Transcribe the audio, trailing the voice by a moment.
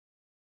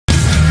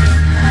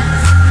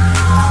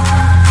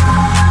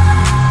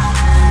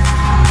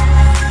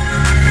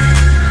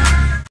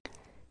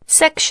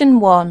Section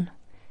 1.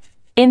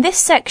 In this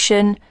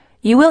section,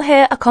 you will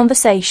hear a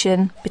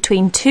conversation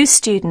between two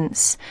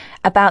students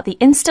about the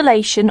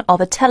installation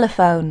of a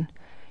telephone.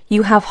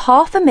 You have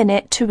half a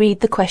minute to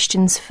read the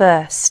questions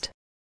first.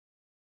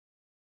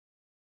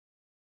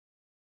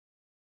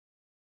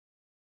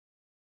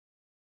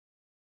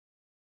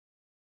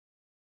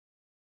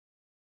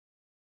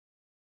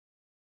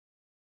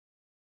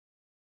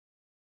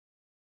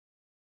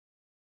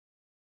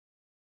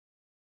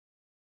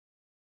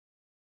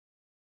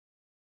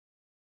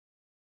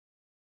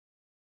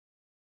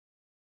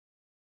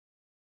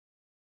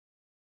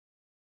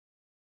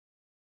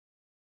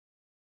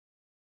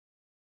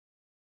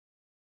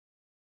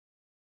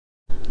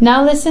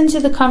 Now listen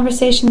to the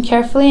conversation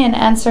carefully and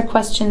answer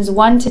questions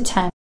 1 to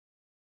 10.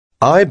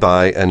 I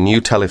buy a new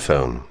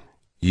telephone.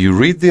 You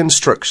read the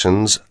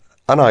instructions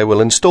and I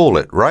will install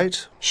it,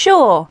 right?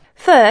 Sure.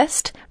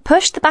 First,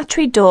 push the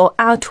battery door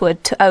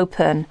outward to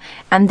open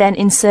and then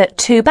insert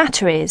 2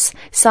 batteries,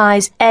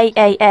 size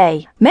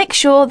AAA. Make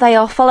sure they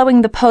are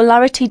following the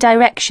polarity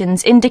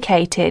directions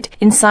indicated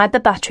inside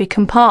the battery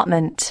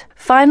compartment.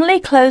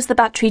 Finally, close the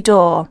battery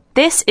door.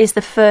 This is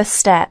the first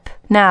step.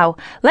 Now,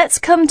 let's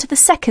come to the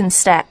second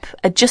step,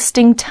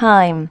 adjusting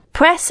time.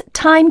 Press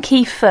time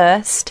key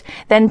first,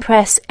 then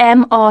press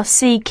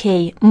MRC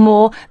key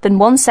more than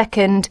 1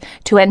 second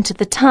to enter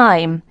the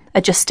time,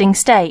 adjusting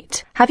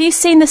state. Have you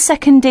seen the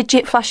second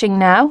digit flashing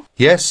now?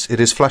 Yes, it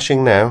is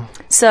flashing now.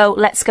 So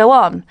let's go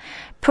on.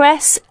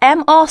 Press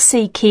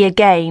MRC key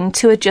again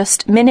to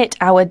adjust minute,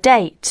 hour,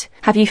 date.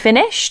 Have you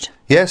finished?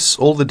 Yes,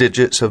 all the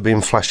digits have been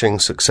flashing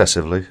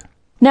successively.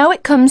 Now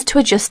it comes to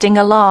adjusting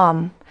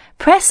alarm.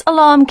 Press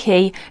alarm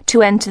key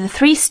to enter the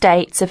 3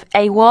 states of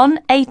A1,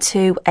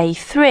 A2,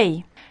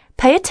 A3.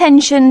 Pay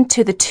attention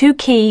to the 2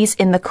 keys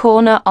in the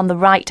corner on the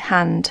right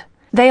hand.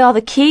 They are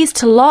the keys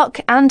to lock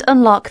and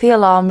unlock the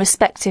alarm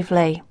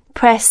respectively.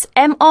 Press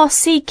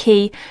MRC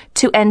key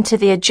to enter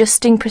the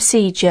adjusting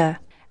procedure.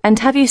 And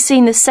have you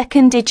seen the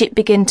second digit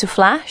begin to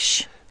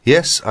flash?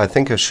 Yes, I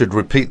think I should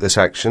repeat this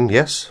action,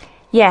 yes?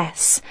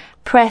 Yes.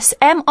 Press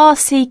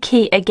MRC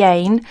key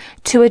again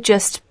to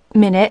adjust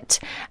minute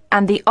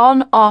and the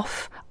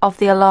on-off of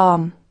the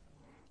alarm.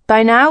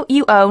 By now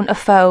you own a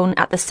phone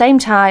at the same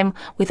time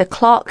with a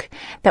clock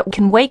that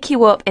can wake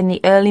you up in the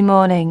early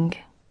morning.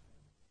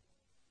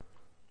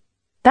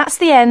 That's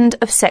the end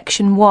of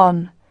section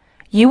 1.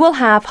 You will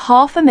have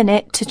half a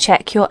minute to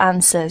check your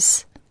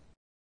answers.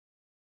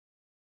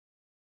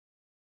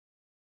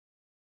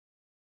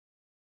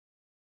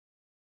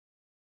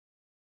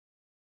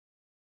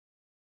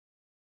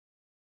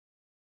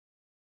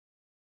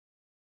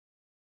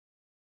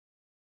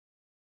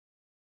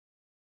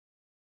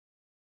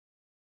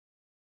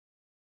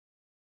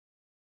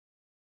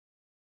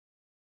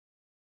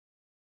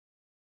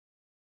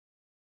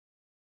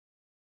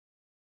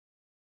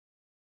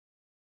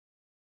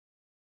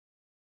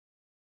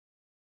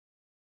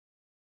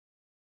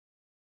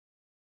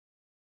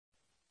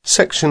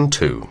 Section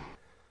 2.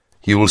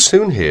 You will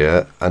soon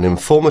hear an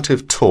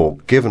informative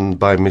talk given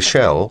by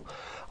Michelle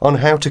on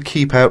how to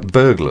keep out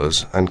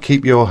burglars and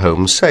keep your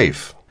home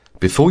safe.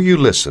 Before you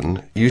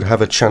listen, you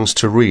have a chance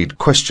to read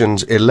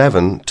questions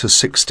 11 to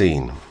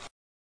 16.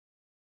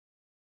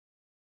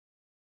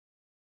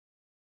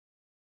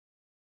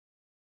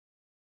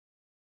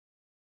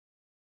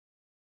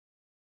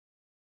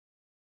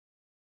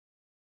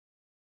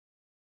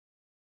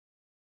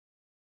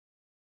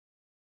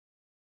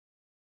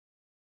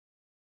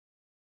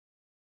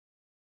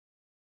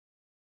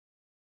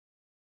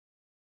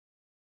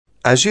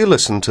 As you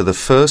listen to the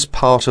first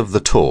part of the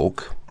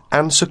talk,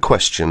 answer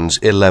questions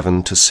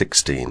 11 to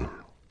 16.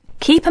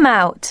 Keep 'em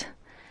out.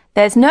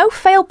 There's no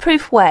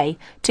fail-proof way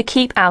to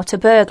keep out a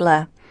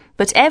burglar,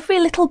 but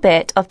every little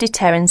bit of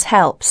deterrence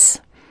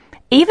helps.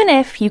 Even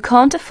if you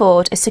can't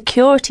afford a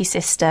security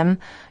system,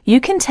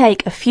 you can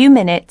take a few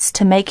minutes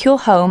to make your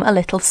home a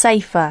little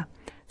safer.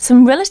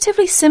 Some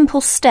relatively simple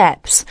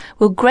steps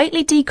will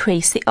greatly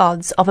decrease the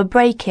odds of a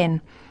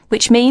break-in,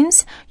 which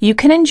means you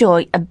can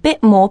enjoy a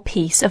bit more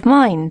peace of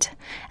mind.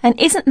 And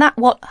isn't that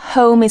what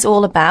home is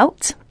all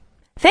about?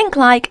 Think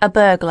like a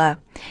burglar.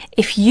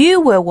 If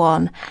you were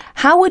one,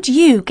 how would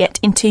you get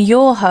into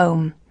your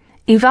home?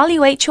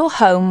 Evaluate your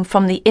home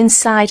from the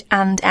inside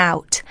and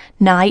out,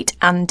 night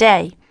and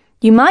day.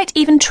 You might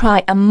even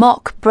try a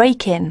mock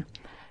break-in,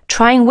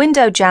 trying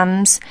window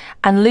jams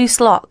and loose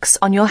locks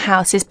on your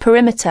house's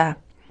perimeter.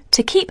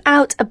 To keep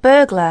out a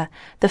burglar,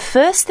 the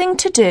first thing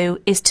to do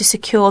is to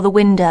secure the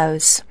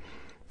windows.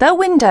 Though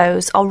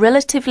windows are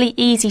relatively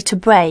easy to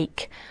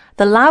break,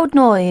 the loud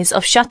noise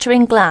of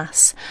shattering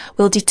glass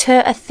will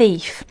deter a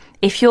thief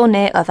if you're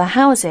near other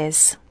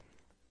houses.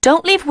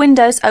 Don't leave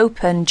windows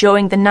open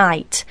during the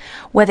night,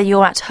 whether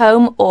you're at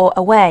home or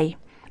away.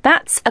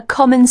 That's a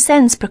common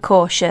sense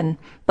precaution,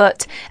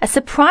 but a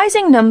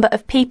surprising number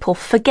of people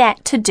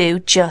forget to do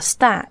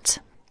just that.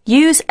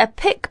 Use a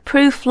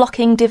pick-proof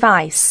locking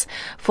device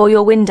for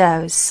your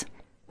windows.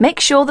 Make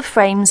sure the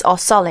frames are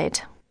solid.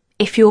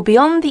 If you're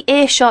beyond the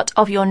earshot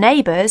of your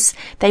neighbours,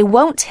 they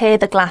won't hear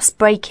the glass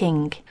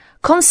breaking.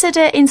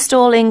 Consider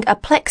installing a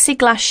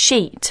plexiglass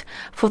sheet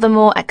for the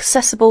more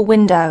accessible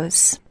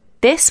windows.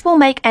 This will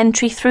make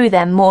entry through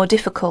them more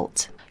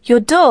difficult. Your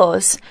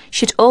doors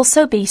should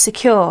also be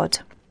secured.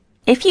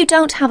 If you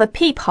don't have a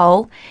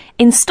peephole,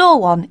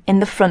 install one in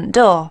the front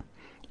door.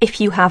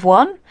 If you have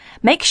one,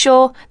 make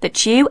sure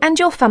that you and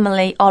your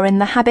family are in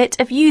the habit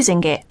of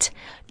using it.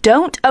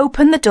 Don't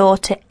open the door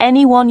to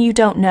anyone you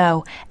don't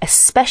know,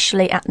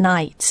 especially at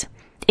night.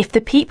 If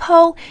the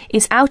peephole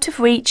is out of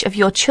reach of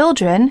your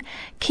children,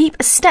 keep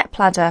a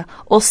stepladder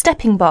or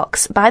stepping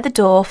box by the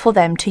door for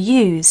them to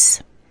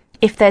use.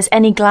 If there's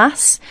any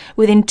glass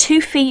within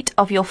 2 feet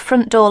of your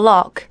front door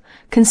lock,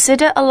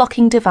 consider a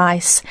locking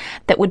device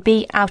that would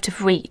be out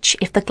of reach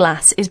if the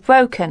glass is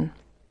broken.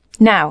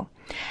 Now,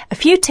 a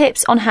few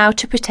tips on how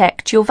to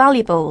protect your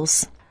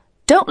valuables.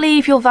 Don't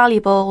leave your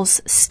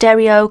valuables,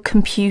 stereo,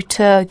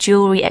 computer,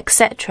 jewellery,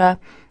 etc.,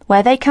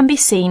 where they can be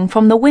seen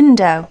from the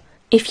window.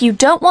 If you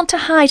don't want to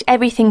hide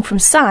everything from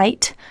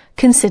sight,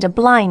 consider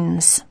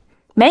blinds.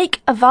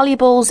 Make a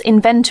valuables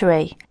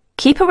inventory.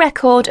 Keep a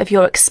record of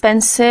your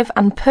expensive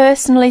and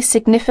personally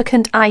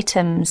significant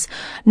items,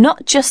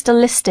 not just a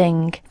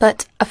listing,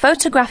 but a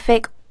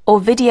photographic or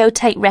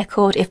videotape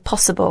record if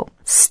possible.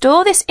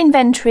 Store this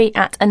inventory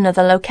at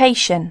another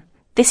location.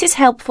 This is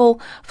helpful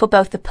for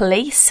both the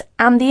police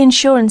and the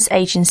insurance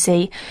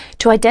agency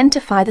to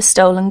identify the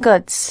stolen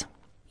goods.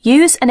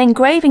 Use an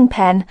engraving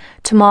pen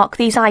to mark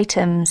these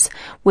items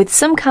with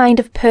some kind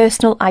of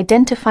personal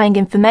identifying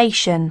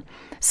information,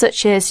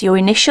 such as your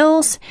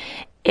initials,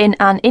 in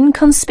an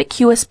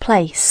inconspicuous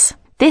place.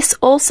 This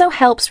also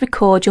helps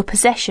record your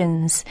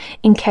possessions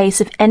in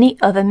case of any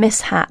other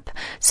mishap,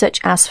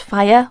 such as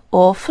fire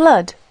or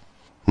flood.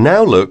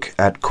 Now look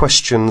at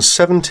questions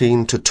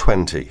 17 to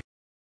 20.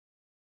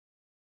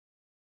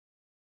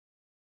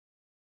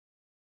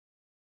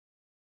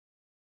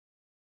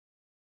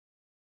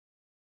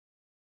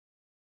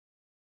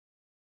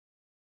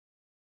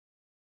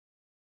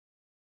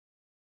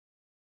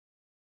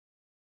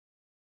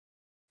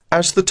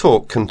 As the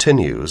talk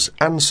continues,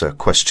 answer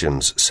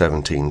questions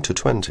 17 to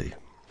 20.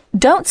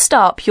 Don't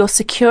stop your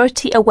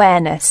security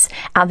awareness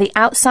at the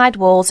outside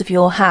walls of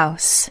your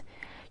house.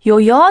 Your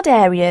yard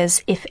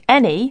areas, if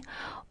any,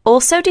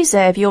 also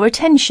deserve your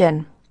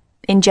attention.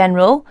 In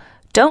general,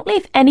 don't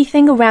leave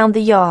anything around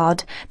the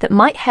yard that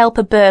might help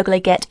a burglar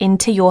get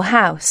into your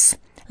house.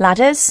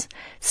 Ladders,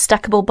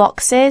 stackable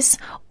boxes,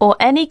 or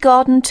any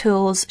garden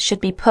tools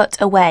should be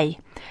put away,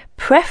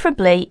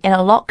 preferably in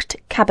a locked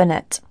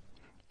cabinet.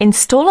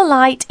 Install a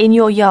light in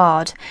your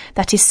yard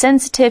that is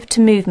sensitive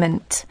to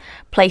movement.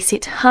 Place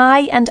it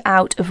high and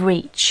out of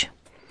reach.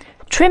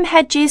 Trim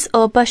hedges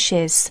or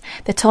bushes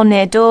that are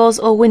near doors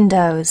or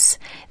windows.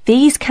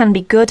 These can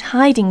be good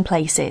hiding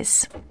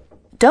places.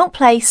 Don't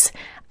place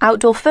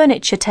outdoor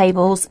furniture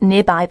tables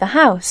nearby the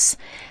house.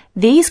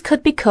 These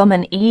could become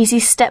an easy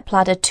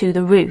stepladder to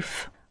the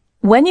roof.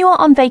 When you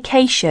are on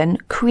vacation,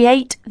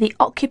 create the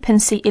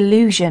occupancy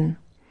illusion.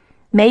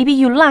 Maybe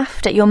you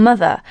laughed at your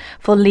mother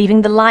for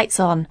leaving the lights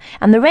on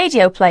and the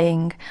radio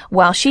playing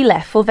while she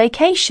left for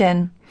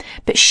vacation,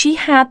 but she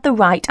had the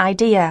right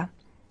idea.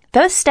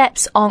 Those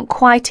steps aren't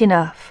quite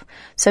enough,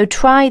 so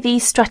try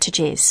these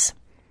strategies.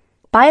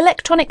 Buy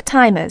electronic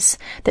timers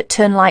that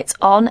turn lights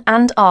on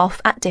and off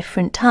at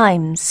different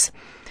times.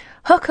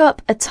 Hook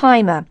up a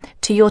timer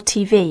to your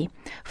TV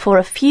for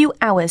a few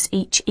hours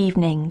each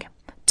evening.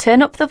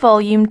 Turn up the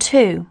volume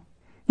too.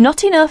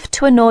 Not enough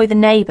to annoy the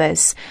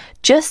neighbours,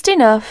 just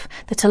enough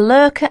that a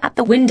lurker at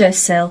the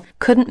windowsill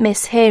couldn't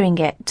miss hearing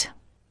it.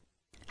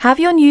 Have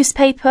your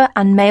newspaper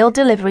and mail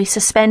delivery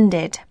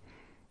suspended.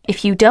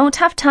 If you don't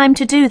have time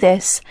to do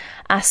this,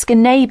 ask a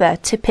neighbour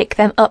to pick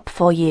them up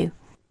for you.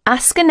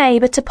 Ask a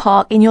neighbour to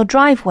park in your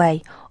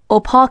driveway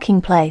or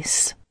parking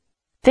place.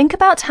 Think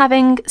about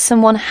having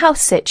someone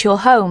house-sit your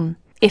home.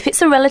 If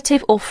it's a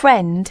relative or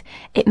friend,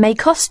 it may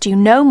cost you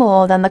no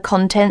more than the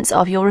contents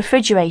of your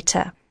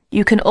refrigerator.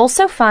 You can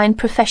also find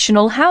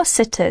professional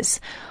house-sitters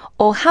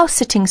or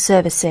house-sitting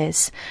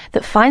services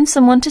that find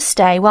someone to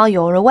stay while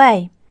you're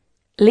away.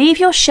 Leave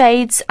your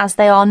shades as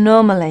they are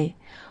normally,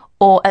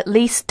 or at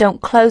least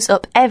don't close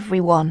up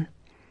everyone.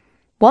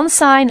 One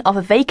sign of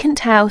a vacant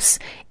house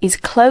is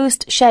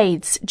closed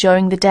shades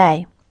during the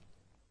day.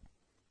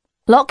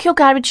 Lock your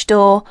garage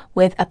door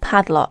with a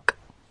padlock.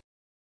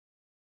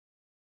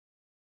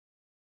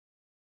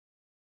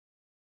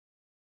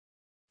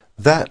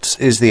 That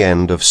is the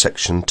end of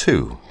section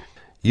 2.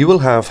 You will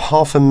have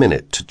half a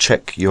minute to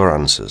check your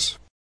answers.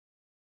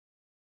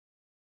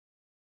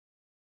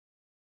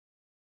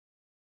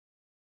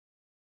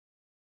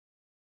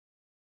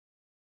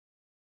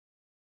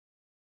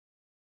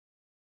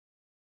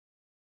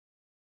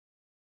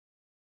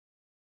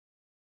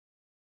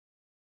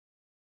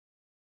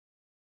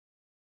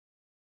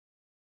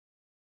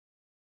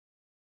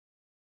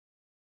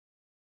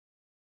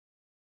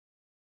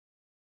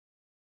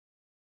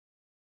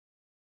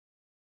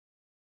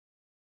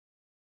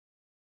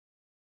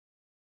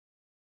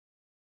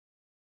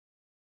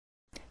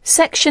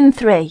 Section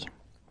 3.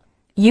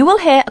 You will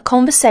hear a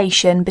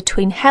conversation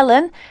between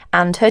Helen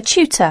and her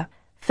tutor.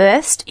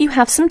 First, you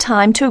have some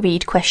time to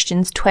read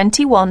questions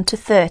 21 to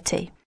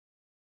 30.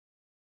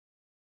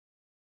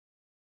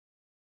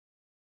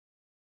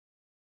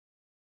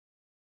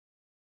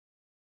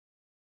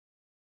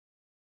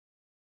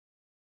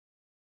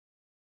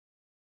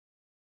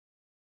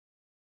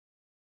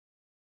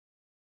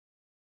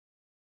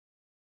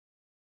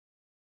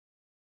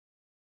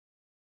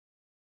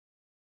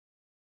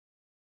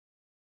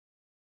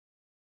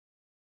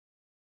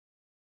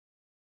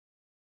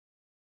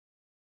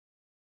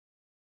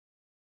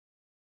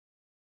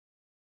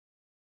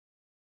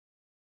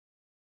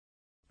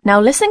 Now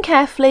listen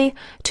carefully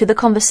to the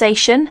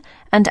conversation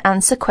and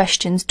answer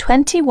questions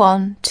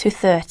 21 to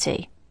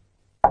 30.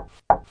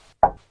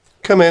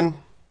 Come in.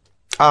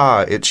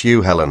 Ah, it's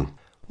you, Helen.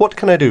 What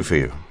can I do for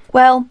you?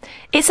 Well,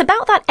 it's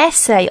about that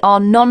essay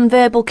on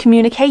non-verbal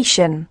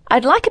communication.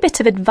 I'd like a bit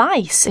of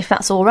advice, if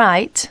that's all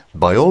right.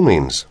 By all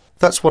means.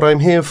 That's what I'm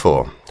here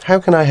for. How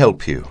can I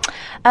help you?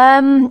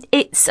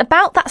 It's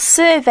about that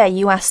survey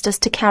you asked us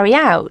to carry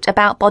out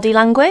about body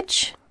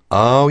language.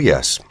 Oh,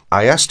 yes.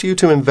 I asked you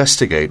to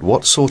investigate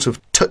what sort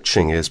of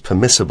touching is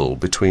permissible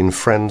between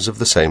friends of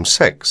the same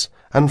sex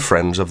and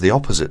friends of the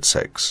opposite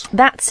sex.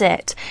 That's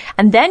it.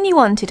 And then you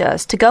wanted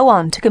us to go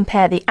on to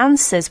compare the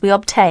answers we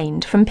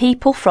obtained from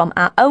people from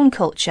our own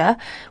culture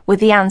with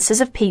the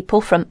answers of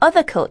people from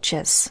other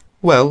cultures.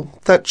 Well,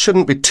 that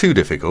shouldn't be too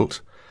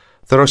difficult.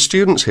 There are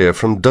students here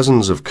from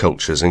dozens of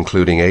cultures,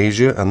 including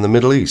Asia and the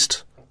Middle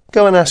East.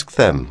 Go and ask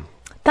them.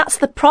 That's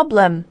the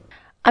problem.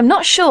 I'm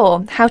not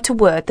sure how to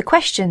word the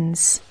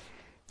questions.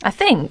 I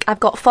think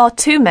I've got far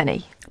too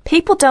many.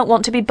 People don't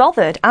want to be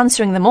bothered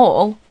answering them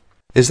all.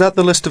 Is that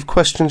the list of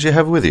questions you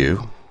have with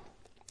you?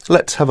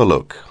 Let's have a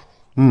look.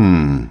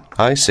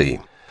 I see.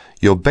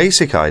 Your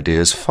basic idea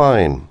is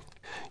fine.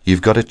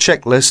 You've got a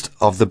checklist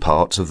of the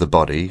parts of the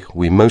body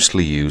we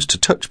mostly use to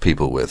touch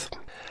people with,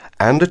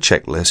 and a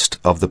checklist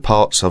of the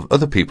parts of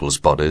other people's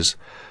bodies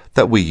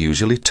that we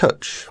usually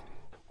touch.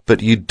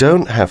 But you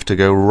don't have to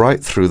go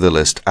right through the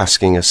list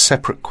asking a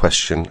separate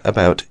question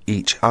about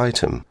each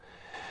item.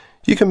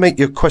 You can make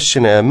your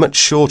questionnaire much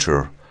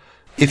shorter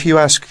if you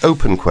ask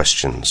open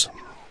questions.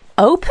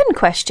 Open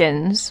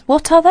questions?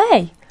 What are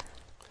they?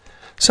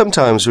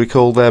 Sometimes we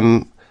call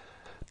them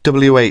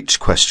WH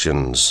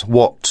questions.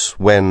 What,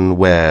 when,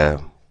 where.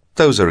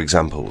 Those are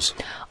examples.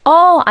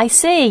 Oh, I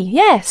see.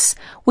 Yes,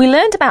 we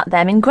learned about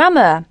them in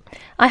grammar.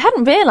 I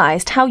hadn't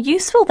realised how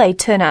useful they'd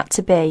turn out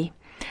to be.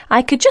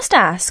 I could just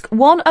ask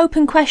one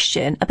open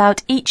question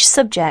about each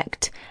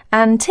subject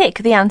and tick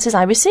the answers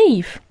I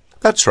receive.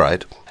 That's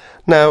right.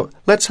 Now,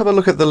 let's have a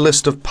look at the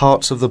list of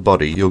parts of the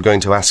body you're going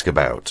to ask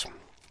about.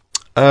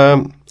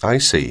 I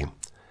see.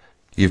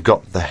 You've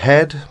got the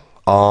head,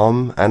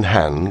 arm and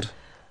hand,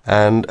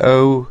 and,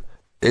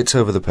 it's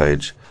over the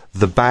page,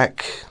 the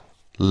back,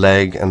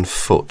 leg and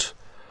foot.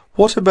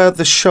 What about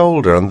the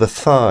shoulder and the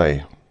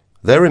thigh?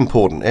 They're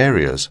important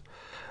areas,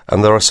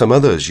 and there are some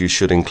others you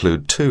should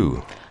include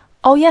too.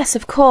 Oh, yes,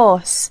 of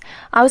course.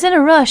 I was in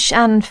a rush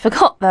and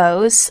forgot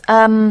those.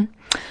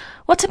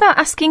 What about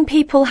asking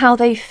people how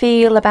they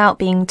feel about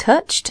being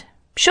touched?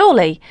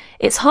 Surely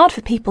it's hard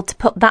for people to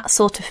put that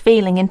sort of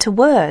feeling into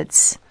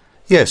words.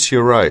 Yes,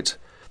 you're right.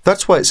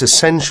 That's why it's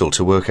essential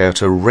to work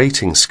out a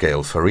rating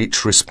scale for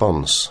each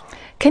response.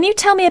 Can you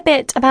tell me a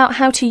bit about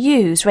how to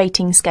use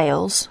rating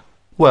scales?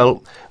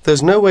 Well,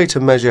 there's no way to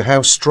measure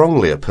how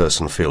strongly a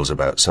person feels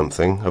about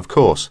something, of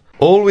course.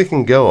 All we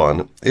can go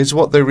on is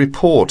what they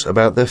report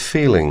about their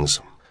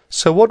feelings.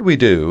 So what we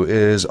do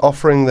is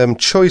offering them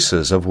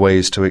choices of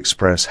ways to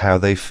express how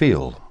they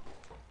feel.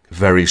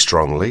 Very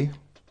strongly,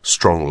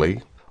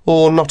 strongly,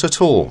 or not at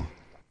all.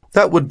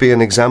 That would be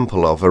an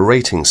example of a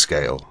rating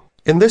scale.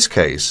 In this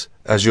case,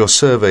 as your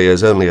survey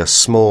is only a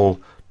small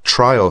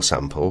trial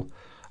sample,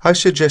 I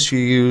suggest you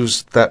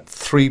use that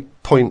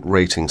 3-point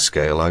rating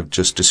scale I've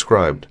just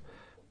described.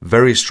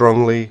 Very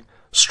strongly,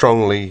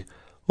 strongly,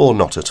 or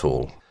not at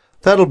all.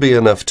 That'll be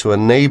enough to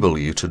enable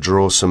you to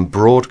draw some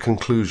broad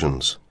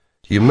conclusions.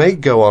 You may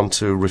go on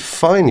to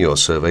refine your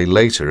survey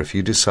later if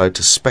you decide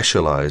to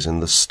specialise in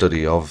the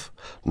study of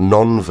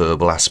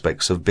non-verbal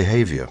aspects of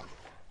behaviour.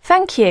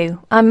 Thank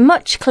you. I'm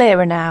much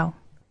clearer now.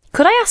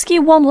 Could I ask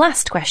you one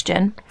last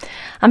question?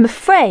 I'm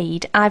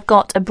afraid I've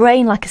got a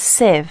brain like a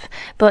sieve,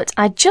 but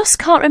I just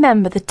can't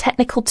remember the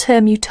technical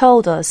term you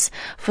told us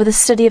for the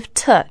study of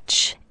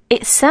touch.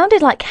 It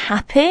sounded like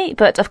happy,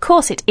 but of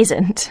course it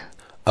isn't.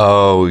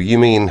 Oh, you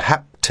mean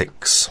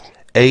haptics.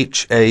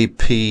 Haptics.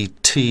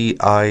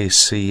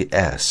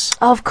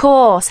 Of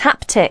course,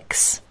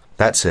 haptics.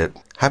 That's it.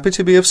 Happy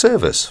to be of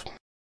service.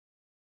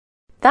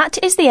 That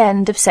is the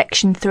end of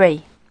section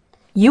 3.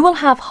 You will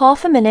have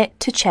half a minute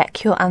to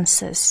check your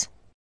answers.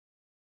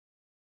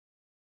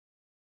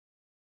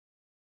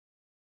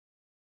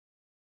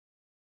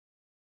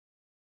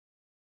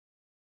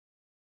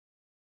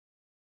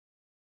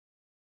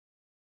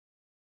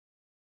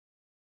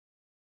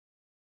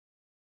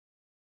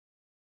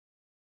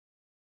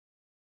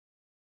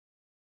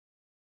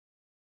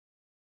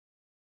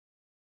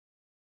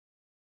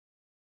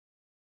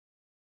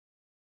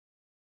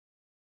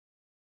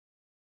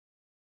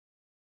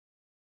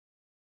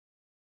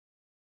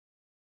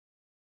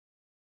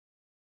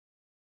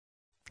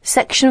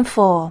 Section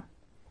 4.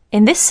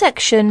 In this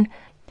section,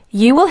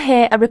 you will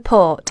hear a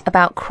report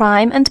about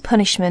crime and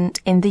punishment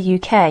in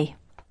the UK.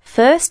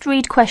 First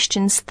read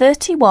questions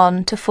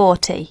 31 to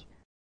 40.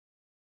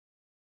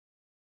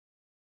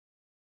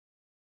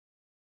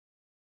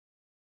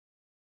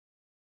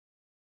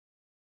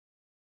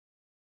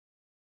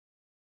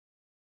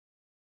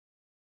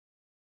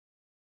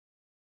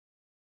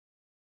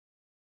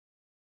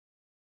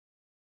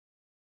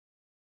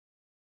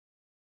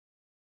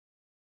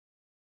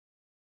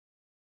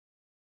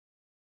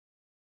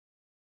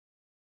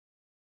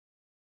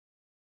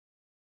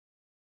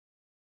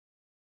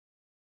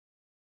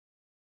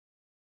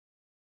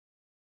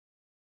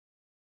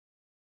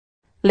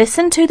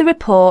 Listen to the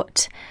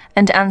report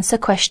and answer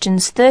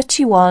questions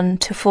 31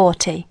 to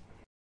 40.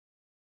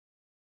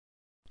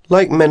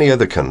 Like many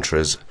other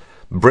countries,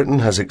 Britain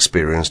has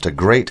experienced a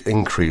great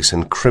increase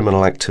in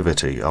criminal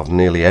activity of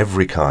nearly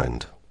every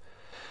kind.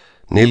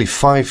 Nearly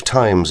 5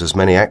 times as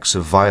many acts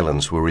of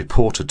violence were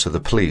reported to the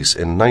police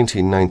in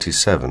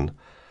 1997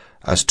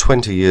 as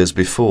 20 years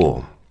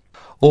before.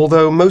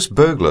 Although most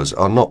burglars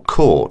are not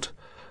caught,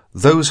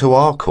 those who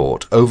are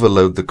caught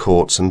overload the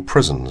courts and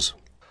prisons.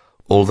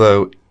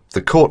 Although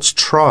the courts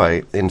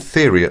try, in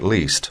theory at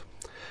least,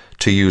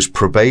 to use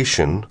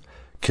probation,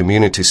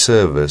 community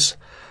service,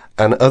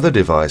 and other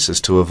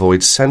devices to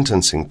avoid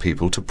sentencing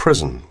people to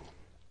prison.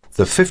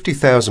 The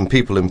 50,000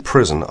 people in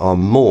prison are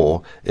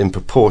more in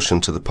proportion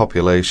to the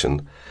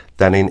population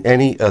than in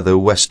any other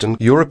Western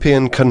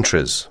European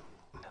countries.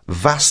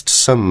 Vast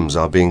sums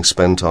are being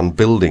spent on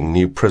building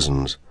new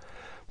prisons,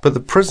 but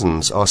the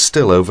prisons are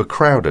still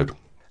overcrowded,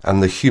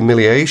 and the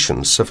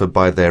humiliation suffered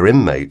by their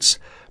inmates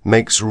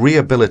makes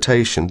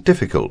rehabilitation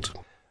difficult.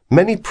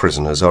 Many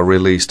prisoners are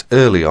released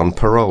early on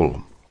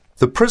parole.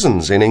 The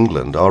prisons in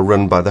England are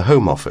run by the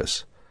Home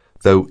Office,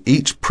 though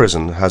each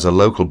prison has a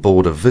local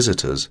board of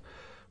visitors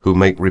who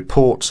make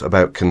reports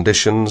about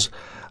conditions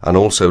and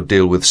also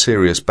deal with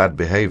serious bad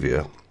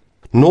behaviour.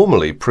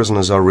 Normally,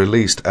 prisoners are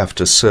released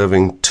after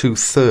serving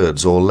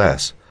 2/3 or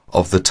less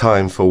of the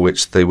time for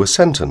which they were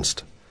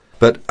sentenced.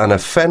 But an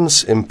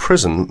offence in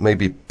prison may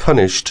be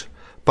punished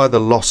by the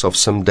loss of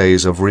some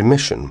days of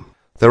remission.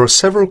 There are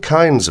several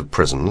kinds of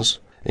prisons,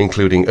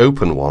 including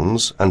open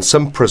ones, and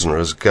some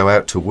prisoners go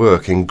out to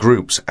work in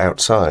groups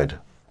outside.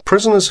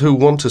 Prisoners who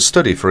want to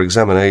study for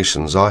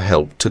examinations are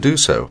helped to do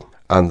so,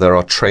 and there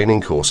are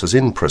training courses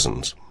in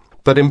prisons.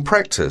 But in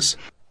practice,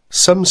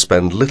 some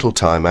spend little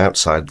time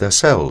outside their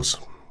cells.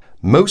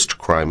 Most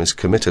crime is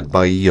committed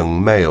by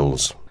young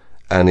males,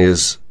 and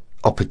is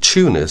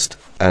opportunist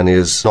and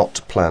is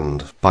not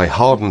planned by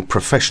hardened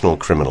professional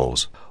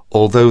criminals,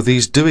 although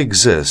these do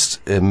exist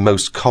in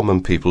most common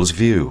people's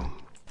view.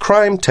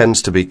 Crime tends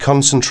to be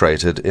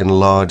concentrated in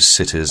large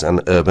cities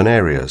and urban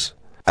areas.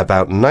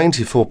 About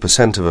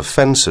 94% of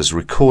offences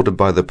recorded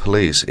by the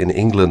police in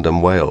England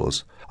and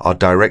Wales are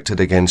directed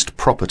against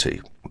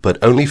property, but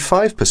only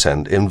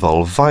 5%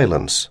 involve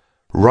violence.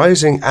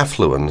 Rising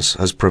affluence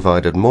has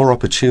provided more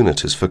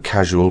opportunities for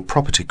casual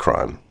property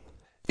crime.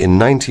 In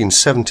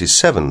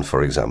 1977,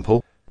 for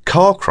example,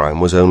 car crime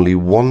was only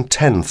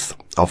 1/10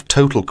 of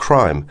total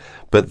crime,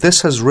 but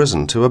this has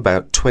risen to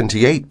about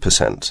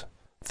 28%.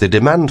 The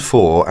demand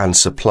for and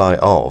supply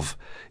of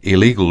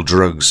illegal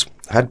drugs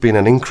had been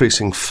an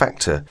increasing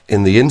factor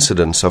in the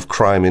incidence of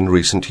crime in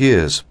recent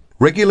years.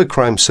 Regular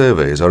crime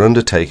surveys are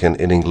undertaken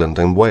in England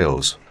and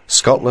Wales,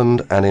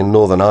 Scotland and in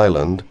Northern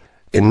Ireland.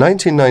 In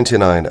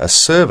 1999, a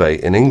survey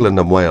in England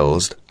and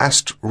Wales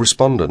asked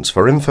respondents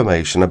for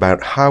information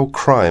about how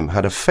crime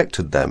had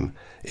affected them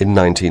in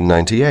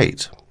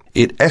 1998.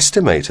 It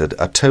estimated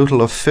a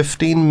total of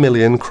 15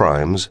 million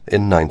crimes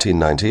in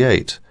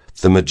 1998,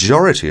 the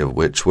majority of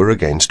which were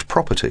against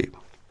property.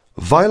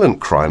 Violent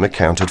crime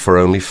accounted for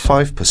only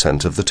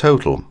 5% of the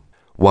total,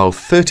 while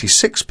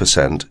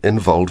 36%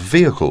 involved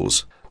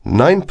vehicles,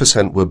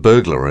 9% were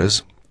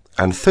burglaries,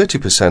 and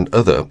 30%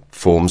 other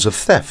forms of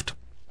theft.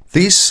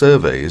 These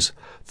surveys,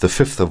 the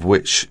 5th of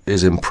which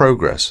is in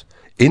progress,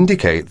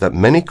 indicate that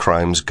many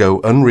crimes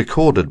go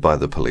unrecorded by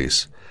the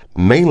police,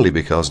 mainly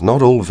because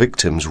not all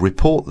victims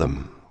report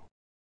them.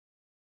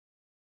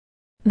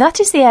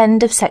 That is the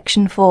end of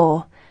section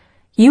 4.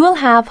 You will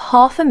have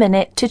half a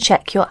minute to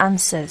check your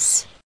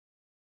answers.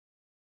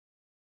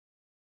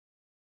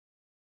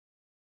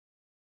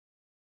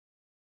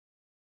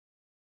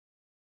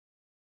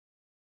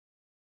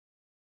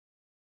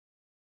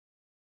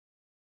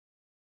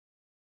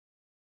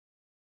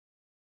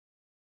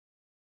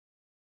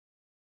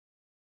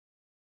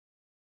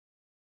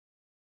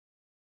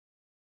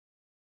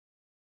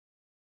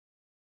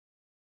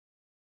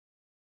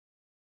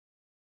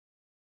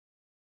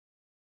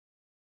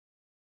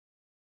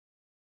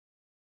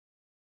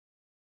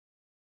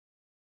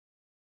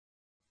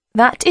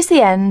 That is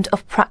the end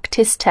of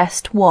practice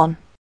test 1.